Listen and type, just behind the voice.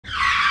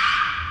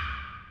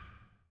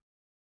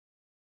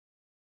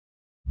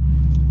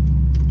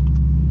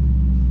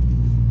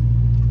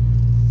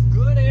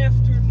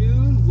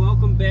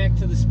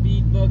the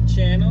Speedbook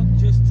channel.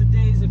 Just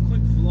today's a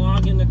quick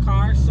vlog in the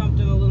car,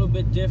 something a little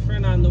bit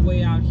different on the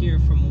way out here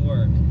from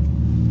work.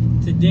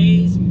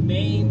 Today's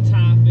main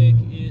topic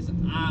is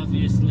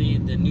obviously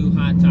the new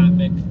hot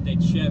topic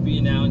that Chevy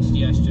announced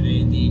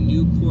yesterday, the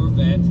new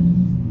Corvette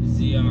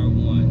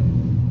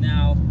ZR1.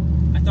 Now,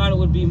 I thought it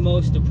would be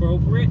most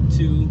appropriate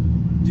to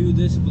do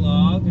this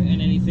vlog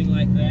and anything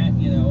like that,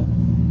 you know,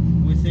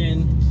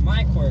 within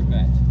my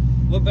Corvette.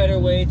 What better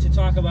way to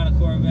talk about a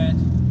Corvette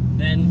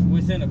than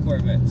within a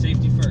Corvette?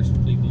 Safety first,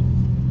 people.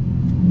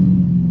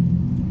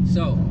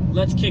 So,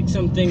 let's kick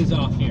some things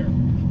off here.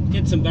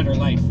 Get some better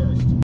light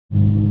first.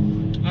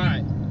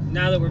 Alright,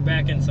 now that we're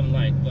back in some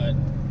light, but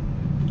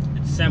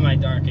it's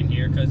semi-dark in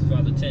here because of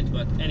all the tint,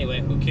 but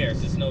anyway, who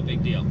cares? It's no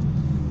big deal.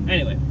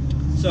 Anyway,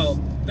 so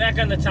back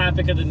on the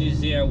topic of the new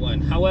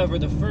ZR1. However,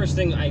 the first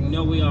thing I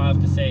know we all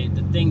have to say,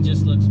 the thing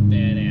just looks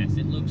badass.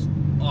 It looks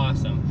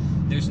awesome.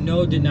 There's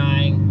no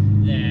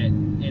denying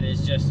that it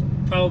is just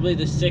probably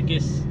the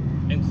sickest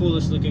and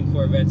coolest looking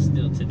Corvette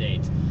still to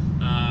date.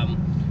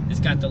 It's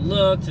got the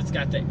looks, it's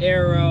got the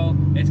aero,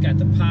 it's got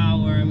the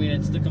power. I mean,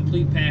 it's the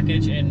complete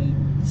package,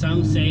 and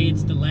some say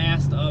it's the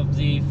last of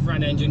the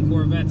front engine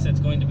Corvettes that's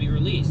going to be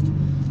released.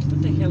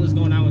 What the hell is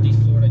going on with these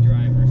Florida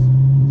drivers?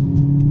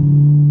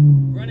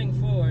 Running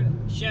forward,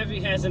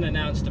 Chevy hasn't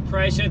announced the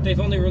price yet. They've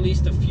only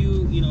released a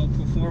few, you know,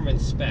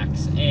 performance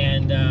specs,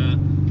 and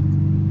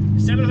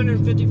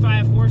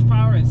 755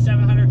 horsepower and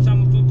 700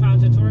 some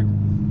foot-pounds of torque.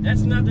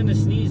 That's nothing to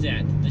sneeze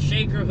at. The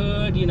shaker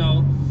hood, you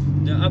know,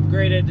 the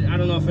upgraded, I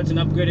don't know if it's an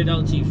upgraded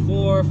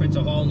LT4, if it's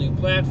a whole new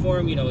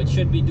platform, you know, it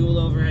should be dual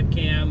overhead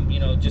cam, you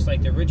know, just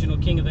like the original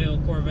King of the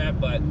Hill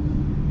Corvette, but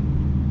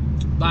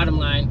bottom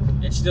line,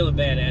 it's still a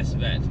badass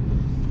vet.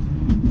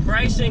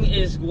 Pricing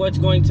is what's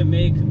going to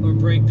make or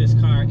break this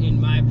car,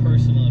 in my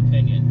personal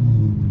opinion.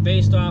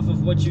 Based off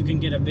of what you can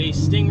get a base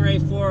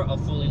Stingray for, a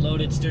fully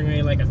loaded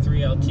Stingray like a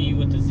 3LT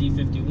with the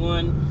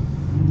Z51,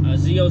 a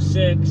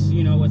Z06,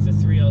 you know, with the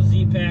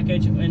 3LZ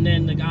package, and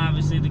then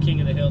obviously the King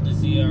of the Hill, the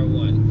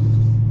ZR1.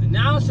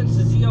 Now, since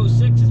the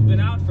Z06 has been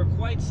out for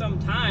quite some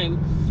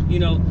time, you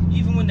know,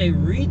 even when they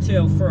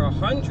retail for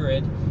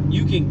 100,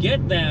 you can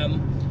get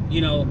them, you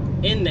know,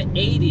 in the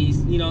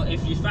 80s, you know,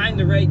 if you find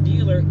the right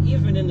dealer,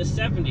 even in the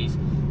 70s.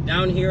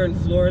 Down here in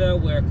Florida,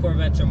 where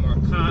Corvettes are more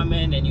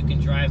common and you can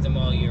drive them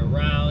all year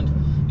round,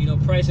 you know,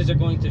 prices are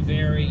going to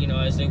vary, you know,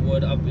 as they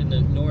would up in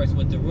the north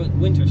with the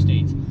winter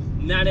states.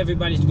 Not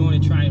everybody's going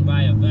to try and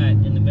buy a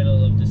vet in the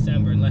middle of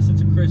December unless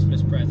it's a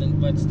Christmas present,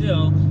 but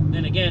still,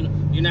 then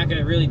again, you're not going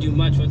to really do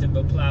much with it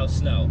but plow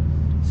snow.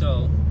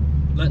 So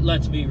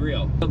let's be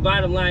real. The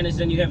bottom line is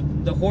then you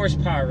have the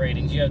horsepower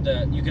ratings. You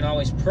can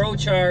always pro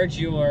charge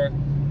your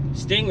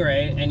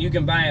Stingray, and you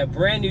can buy a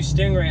brand new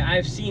Stingray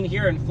I've seen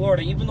here in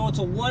Florida, even though it's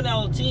a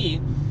 1LT,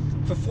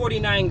 for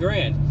 49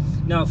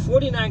 grand. Now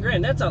 49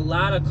 grand, that's a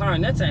lot of car,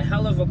 and that's a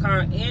hell of a car,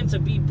 and to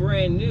be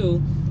brand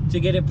new, to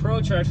get it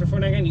pro charged for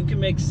 49 grand, you can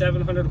make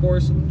 700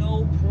 horse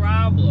no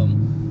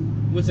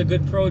problem with a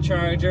good pro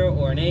charger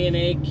or an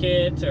A&A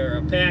kit or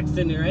a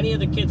Paxton or any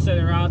of the kits that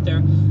are out there.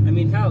 I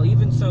mean, hell,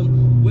 even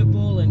some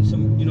Whipple and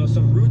some, you know,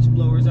 some Roots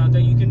blowers out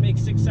there, you can make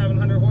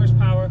 600-700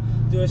 horsepower,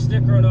 do a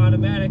sticker on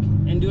automatic,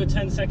 and do a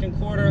 10-second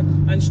quarter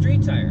on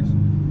street tires.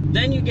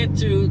 Then you get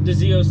to the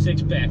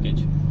Z06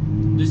 package.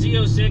 The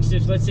Z06,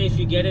 if let's say if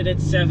you get it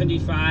at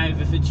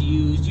 75, if it's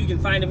used, you can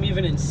find them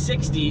even in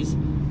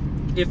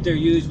 60s if they're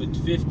used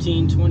with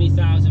 15,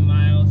 20,000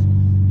 miles,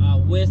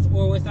 with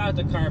or without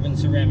the carbon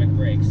ceramic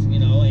brakes, you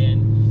know.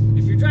 And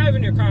if you're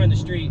driving your car on the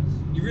street,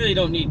 you really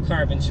don't need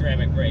carbon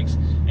ceramic brakes,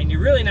 and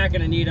you're really not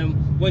going to need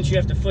them once you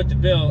have to foot the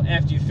bill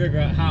after you figure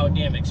out how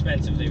damn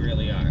expensive they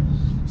really are.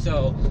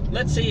 So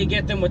let's say you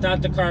get them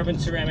without the carbon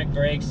ceramic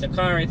brakes. The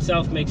car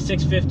itself makes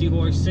 650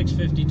 horse,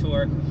 650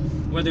 torque.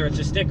 Whether it's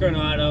a stick or an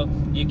auto,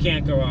 you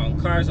can't go wrong.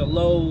 Car's a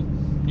low,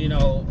 you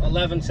know,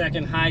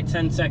 11-second, high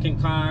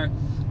 10-second car,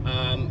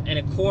 and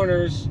it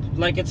corners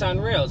like it's on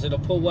rails. It'll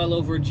pull well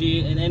over a G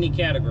in any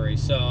category.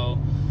 So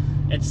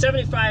at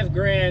 75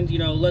 grand, you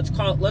know, let's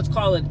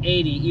call it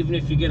 80, even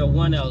if you get a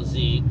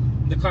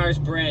 1LZ, the car's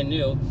brand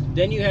new.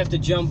 Then you have to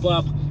jump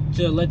up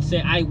to, let's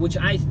say, which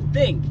I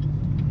think,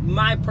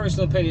 my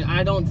personal opinion,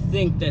 I don't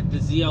think that the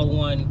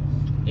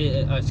ZL1,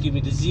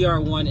 the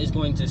ZR1 is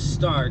going to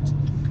start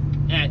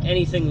at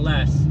anything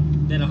less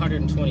than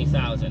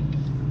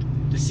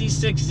 120,000. The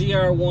C6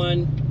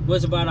 ZR1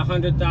 was about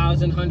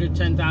 100,000,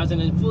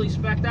 110,000, and fully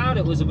spec'd out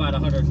it was about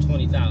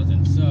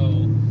 120,000.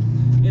 So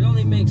it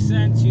only makes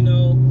sense, you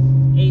know,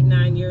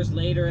 8-9 years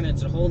later, and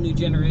it's a whole new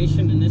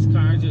generation, and this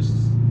car just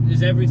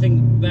is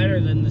everything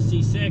better than the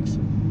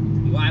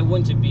C6. Why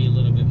wouldn't it be a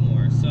little bit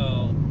more?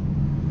 So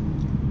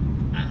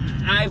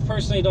I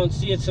personally don't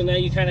see it. So now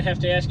you kind of have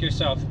to ask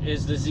yourself,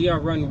 is the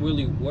ZR1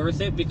 really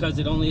worth it because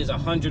it only is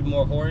 100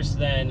 more horse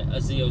than a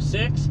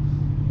Z06,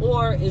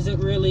 or is it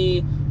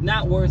really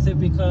not worth it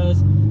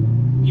because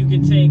you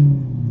can take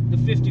the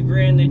 50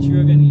 grand that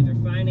you're going to either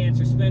finance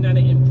or spend on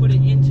it and put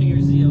it into your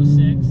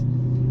Z06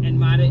 and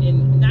mod it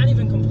and not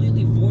even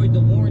completely void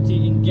the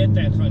warranty and get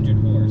that 100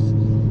 horse.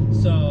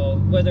 So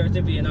whether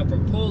it be an upper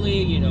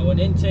pulley, you know, an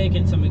intake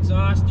and some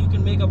exhaust, you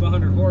can make up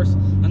 100 horse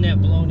on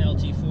that blown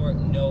LT4,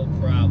 no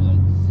problem.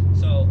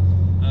 So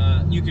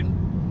you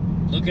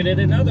can look at it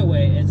another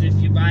way, as if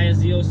you buy a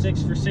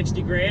Z06 for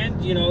 60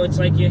 grand, you know, it's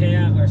like you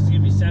have, or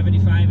excuse me,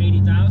 75,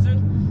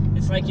 80,000.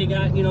 It's like you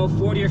got, you know,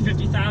 40 or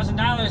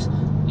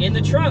 $50,000 in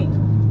the trunk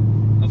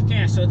of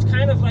cash. So it's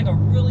kind of like a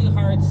really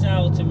hard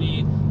sell to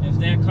me if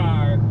that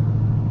car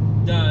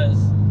does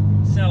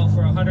sell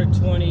for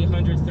 120,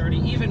 130,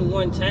 even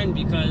 110,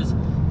 because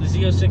the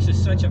Z06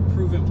 is such a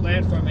proven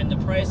platform and the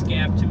price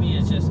gap to me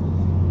is just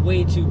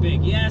way too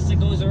big. Yes, it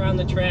goes around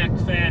the track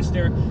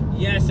faster.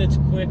 Yes, it's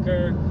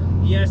quicker.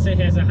 Yes, it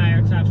has a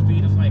higher top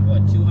speed of like,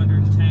 what,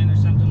 210 or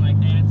something like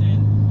that,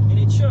 and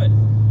it should.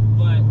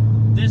 But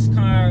this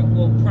car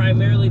will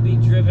primarily be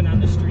driven on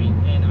the street,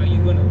 and are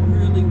you going to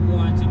really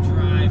want to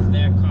drive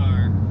that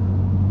car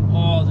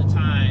all the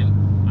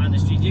time on the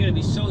street? You're going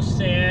to be so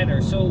sad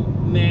or so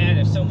mad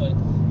if someone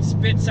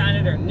spits on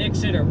it or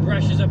nicks it or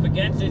brushes up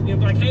against it. You'll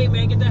be like, hey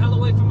man, get the hell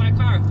away from my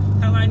car.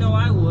 Hell, I know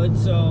I would.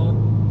 So,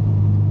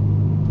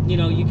 you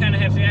know, you kind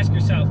of have to ask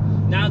yourself,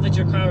 now that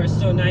your car is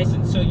so nice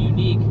and so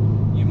unique,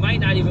 you might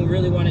not even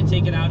really want to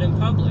take it out in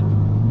public.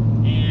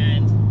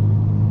 And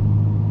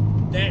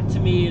that to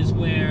me is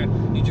where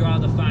you draw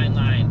the fine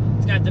line.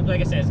 It's got the,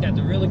 like I said, it's got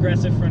the real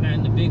aggressive front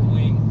end, the big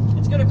wing.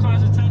 It's going to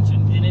cause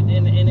attention, and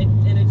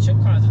it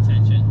should cause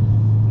attention.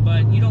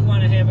 But you don't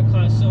want to have it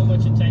cause so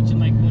much attention,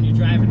 like when you're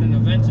driving an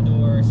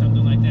Aventador or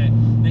something like that,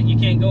 that you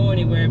can't go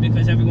anywhere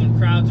because everyone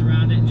crowds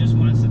around it and just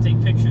wants to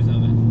take pictures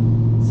of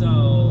it.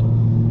 So,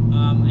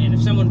 and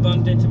if someone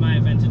bumped into my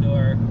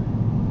Aventador,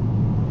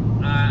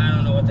 I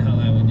don't know what the hell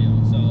I would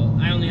do. So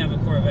I only have a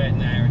Corvette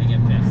and I already get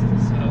pissed.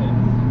 So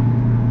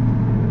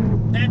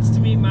that's to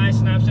me my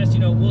synopsis. You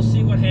know, we'll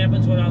see what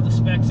happens when all the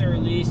specs are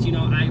released. You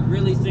know, I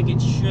really think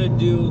it should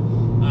do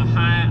a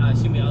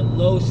a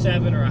low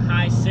 7 or a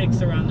high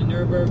 6 around the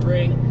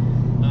Nürburgring.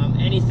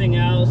 Anything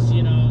else,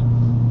 you know,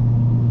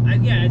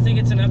 I think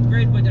it's an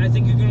upgrade, but I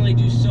think you can only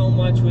do so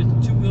much with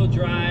 2-wheel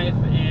drive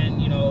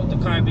and, you know, the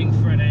car being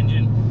front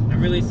engine. I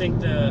really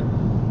think the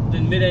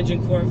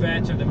mid-engine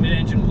Corvette or the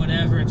mid-engine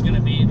whatever it's going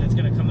to be that's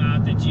going to come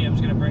out, that GM's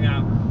going to bring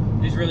out,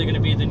 is really going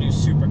to be the new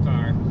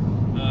supercar.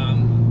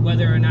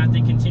 Whether or not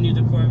they continue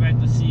the Corvette,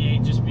 the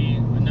C8 just be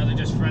another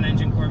just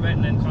front-engine Corvette,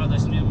 and then call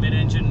this new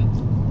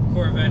mid-engine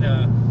Corvette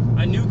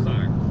a new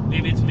car.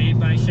 Maybe it's made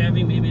by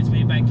Chevy, maybe it's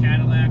made by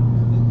Cadillac,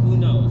 who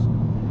knows?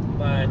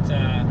 But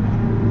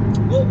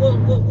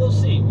we'll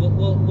see.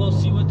 We'll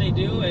see what they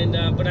do, and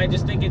but I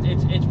just think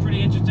it's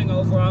pretty interesting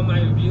overall.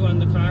 My review on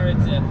the car,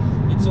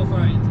 it's so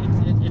far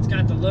it's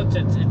got the looks,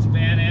 it's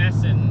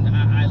badass, and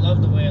I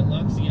love the way it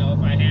looks. You know, if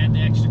I had the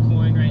extra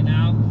coin right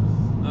now,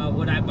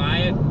 would I buy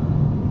it?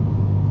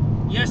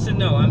 Yes and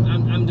no.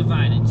 I'm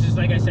divided. Just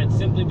like I said,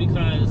 simply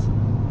because,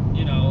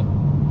 you know,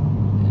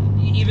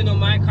 even though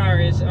my car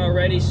is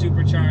already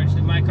supercharged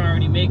and my car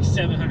already makes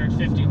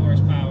 750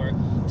 horsepower,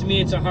 to me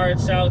it's a hard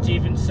sell to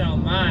even sell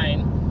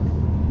mine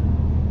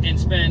and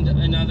spend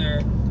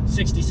another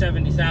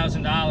 $60,000,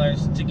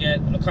 $70,000 to get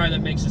a car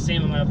that makes the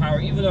same amount of power,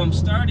 even though I'm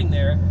starting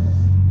there.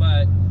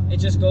 But it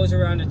just goes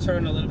around a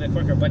turn a little bit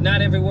quicker. But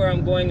not everywhere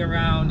I'm going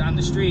around on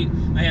the street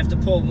I have to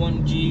pull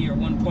 1G or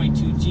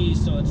 1.2 G,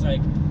 so it's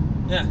like,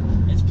 yeah,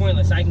 it's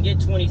pointless. I can get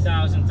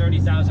 20,000,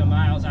 30,000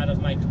 miles out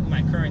of my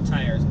current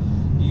tires.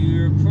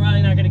 You're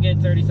probably not going to get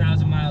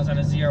 30,000 miles out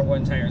of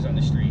ZR1 tires on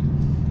the street,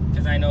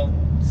 because I know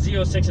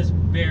Z06s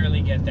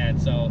barely get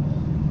that. So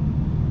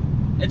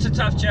it's a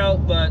tough sell,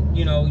 but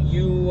you know,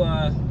 you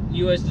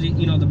as the,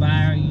 you know, the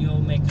buyer,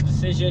 you'll make the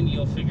decision.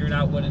 You'll figure it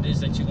out what it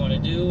is that you want to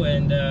do,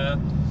 and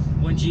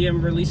when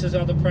GM releases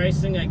all the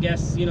pricing, I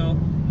guess, you know,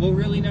 we'll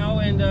really know,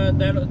 and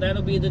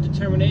that'll be the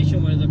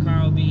determination whether the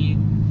car will be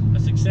a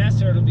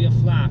success or it'll be a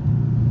flop.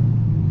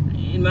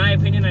 In my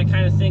opinion, I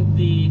kind of think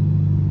the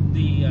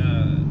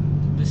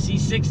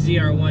C6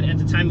 ZR1 at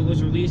the time it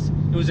was released,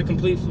 it was a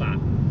complete flop.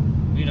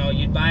 You know,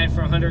 you'd buy it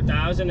for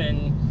 100,000,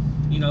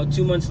 and you know,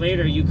 2 months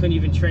later you couldn't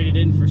even trade it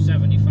in for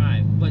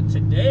 75. But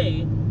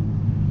today,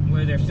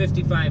 where they're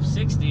 55,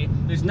 60,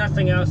 there's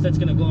nothing else that's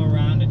going to go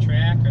around the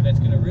track or that's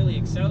going to really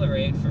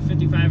accelerate for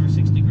 55 or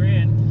 60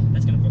 grand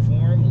that's going to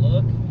perform,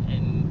 look,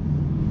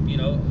 and, you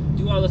know,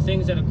 do all the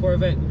things that a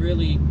Corvette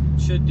really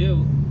should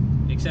do,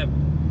 except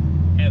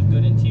have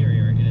good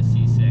interior in a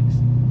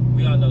C6.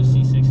 We all know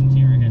C6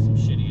 interior has some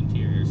shitty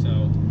interior,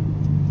 so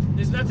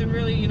there's nothing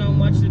really, you know,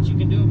 much that you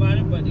can do about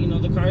it. But you know,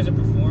 the car's a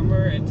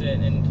performer, and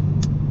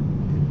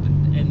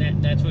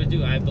that's what it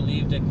do. I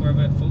believe that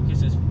Corvette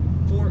focuses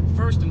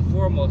first and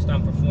foremost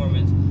on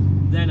performance,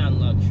 then on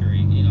luxury.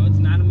 You know, it's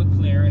not a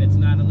McLaren, it's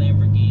not a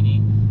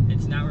Lamborghini,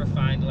 it's not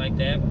refined like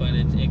that, but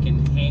it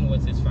can hang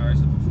with as far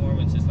as the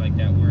performances like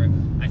that, where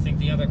I think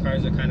the other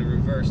cars are kind of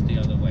reversed the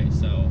other way.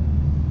 So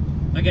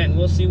again,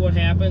 we'll see what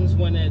happens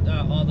when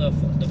all the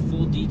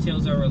full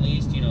details are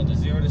released. You know, the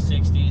 0 to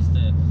 60s,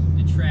 the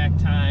track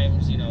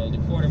times, you know, the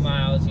quarter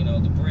miles, you know,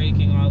 the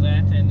braking, all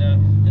that, and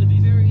it'll be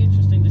very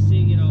interesting to see,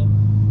 you know,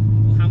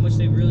 how much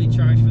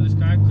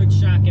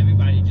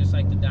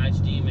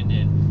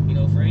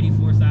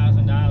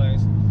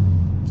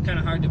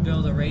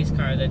race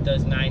car that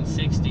does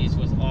 960s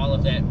with all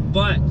of that,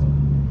 but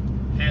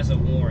has a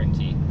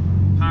warranty.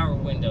 Power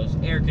windows,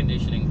 air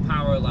conditioning,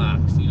 power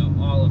locks, you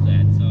know, all of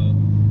that. So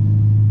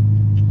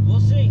we'll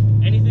see.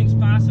 Anything's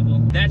possible.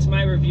 That's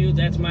my review.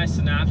 That's my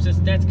synopsis.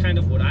 That's kind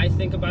of what I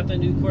think about the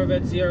new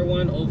Corvette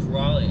ZR1.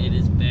 Overall, it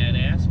is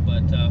badass,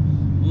 but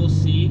we'll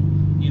see,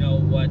 you know,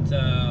 what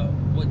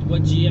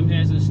GM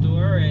has in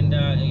store, and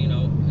you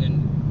know,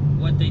 and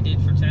what they did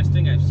for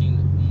testing. I've seen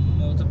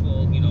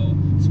multiple, you know,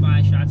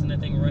 spy shots and that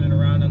thing running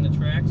around on the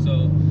track,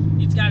 so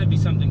it's got to be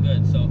something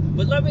good. So,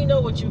 but let me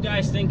know what you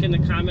guys think in the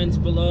comments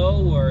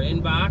below or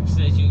inbox,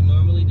 as you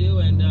normally do,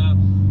 and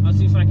I'll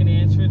see if I can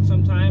answer it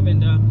sometime,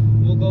 and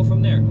we'll go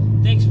from there.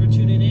 Thanks for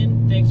tuning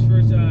in. Thanks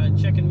for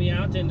checking me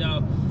out, and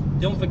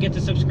don't forget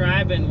to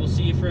subscribe, and we'll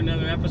see you for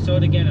another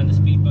episode again on the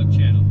Speedbug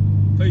channel.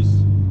 Peace.